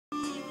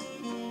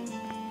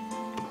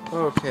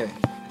Okay,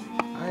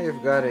 I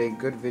have got a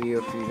good video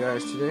for you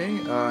guys today.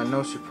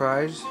 No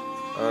surprise,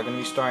 going to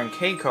be starring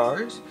K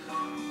cars,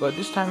 but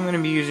this time I'm going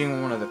to be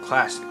using one of the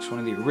classics, one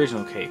of the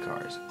original K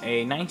cars,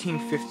 a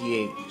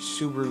 1958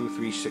 Subaru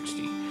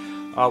 360.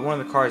 One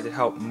of the cars that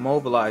helped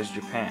mobilize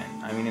Japan.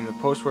 I mean, in the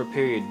post-war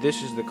period,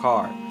 this is the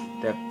car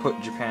that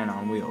put Japan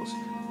on wheels.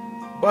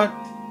 But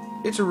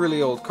it's a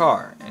really old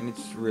car, and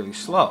it's really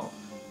slow.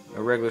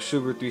 A regular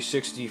Subaru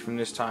 360 from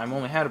this time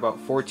only had about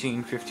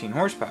 14-15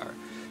 horsepower.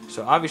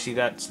 So obviously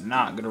that's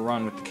not going to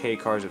run with the K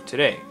cars of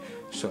today.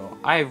 So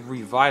I've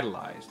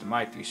revitalized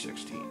my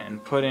 360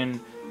 and put in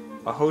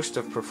a host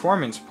of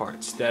performance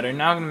parts that are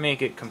now going to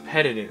make it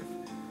competitive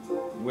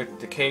with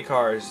the K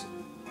cars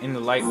in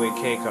the lightweight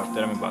K Cup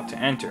that I'm about to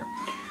enter.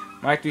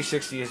 My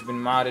 360 has been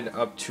modded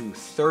up to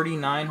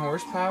 39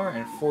 horsepower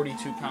and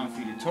 42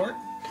 pound-feet of torque.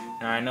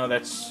 Now I know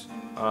that's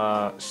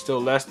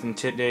still less than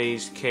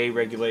today's K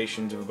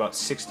regulations of about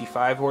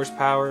 65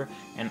 horsepower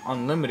and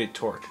unlimited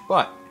torque,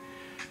 but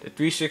the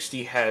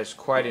 360 has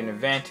quite an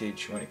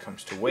advantage when it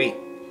comes to weight.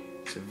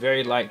 It's a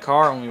very light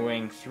car, only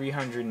weighing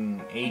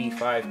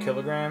 385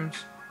 kilograms,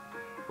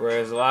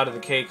 whereas a lot of the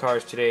K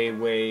cars today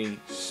weigh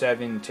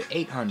 700 to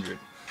 800.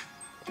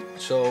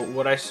 So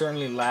what I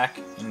certainly lack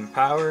in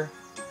power,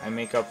 I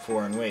make up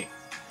for in weight.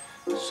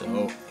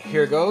 So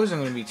here goes. I'm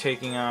going to be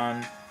taking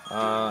on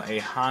a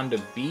Honda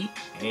Beat,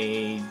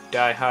 a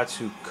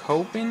Daihatsu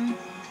Copen.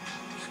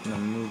 Just going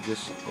to move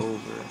this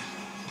over.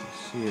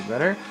 See it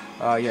better.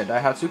 Yeah,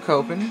 Daihatsu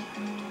Copen,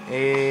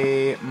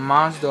 a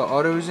Mazda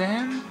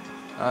Autozam,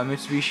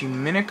 Mitsubishi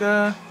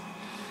Minica,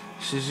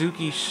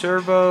 Suzuki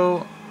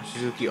Servo,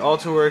 Suzuki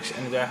AltaWorks,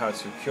 and the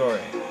Daihatsu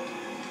Kyore.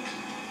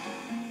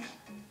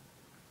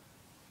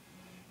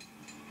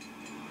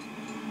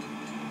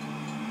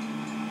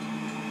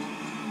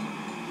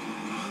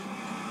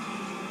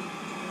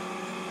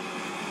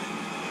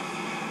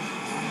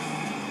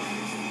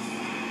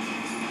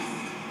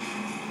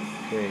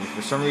 Okay,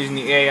 for some reason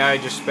the AI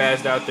just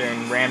spazzed out there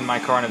and rammed my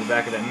car into the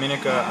back of that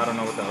Minica. I don't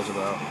know what that was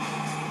about.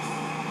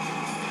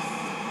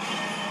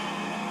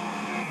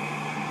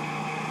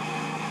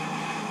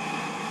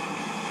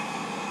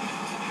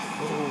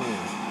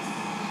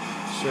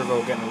 Oh,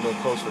 Servo getting a little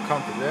close for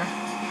comfort there.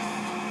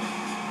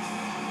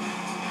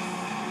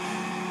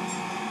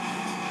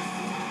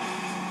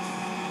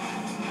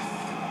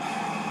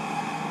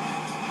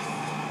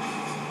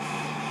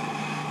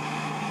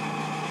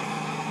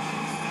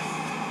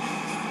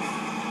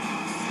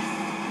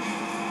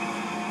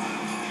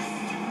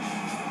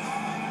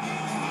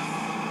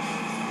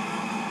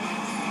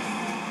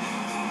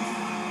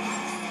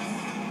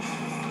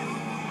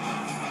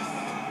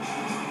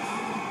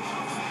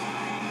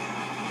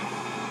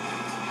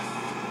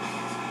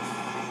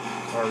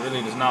 Or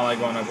really does not like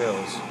going up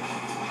hills.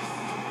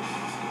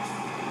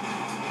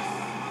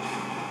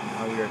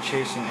 Now we are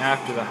chasing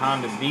after the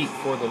Honda Beat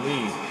for the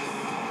lead.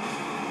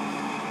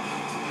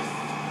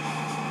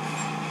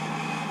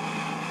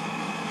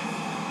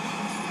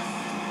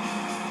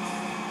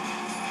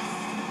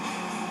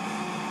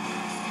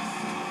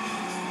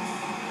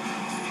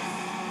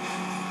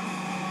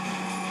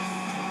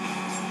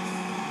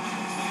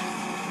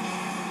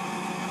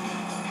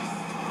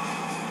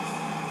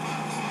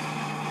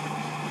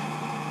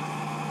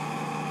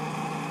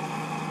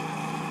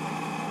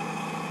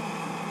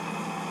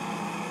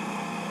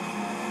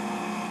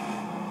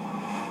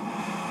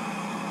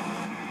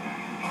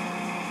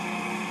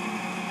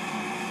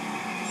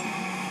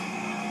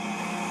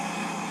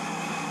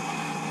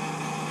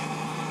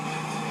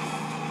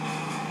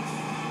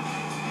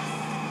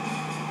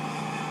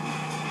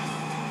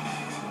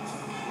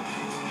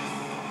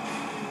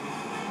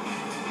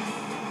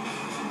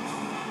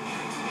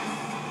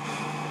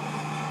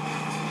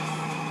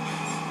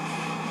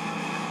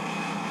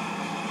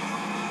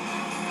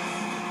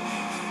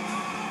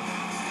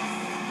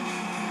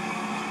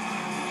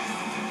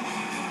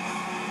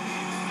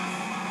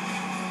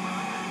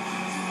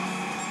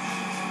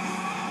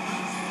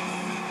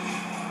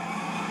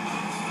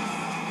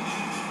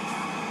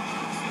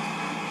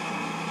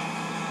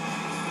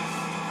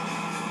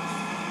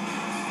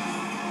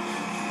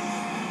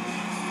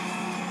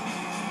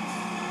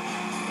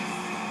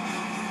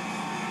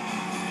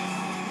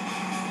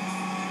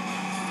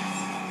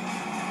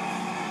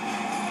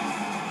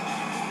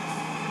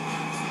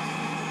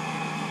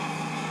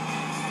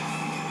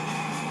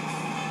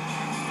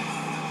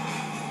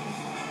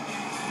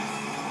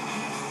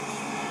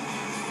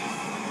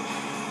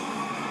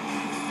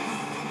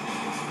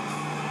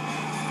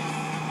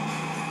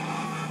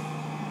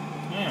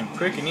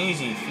 Quick and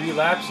easy 3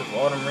 laps of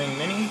Autumn Ring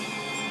Mini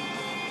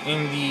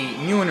in the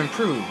new and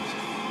improved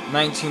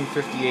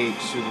 1958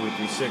 Subaru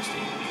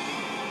 360.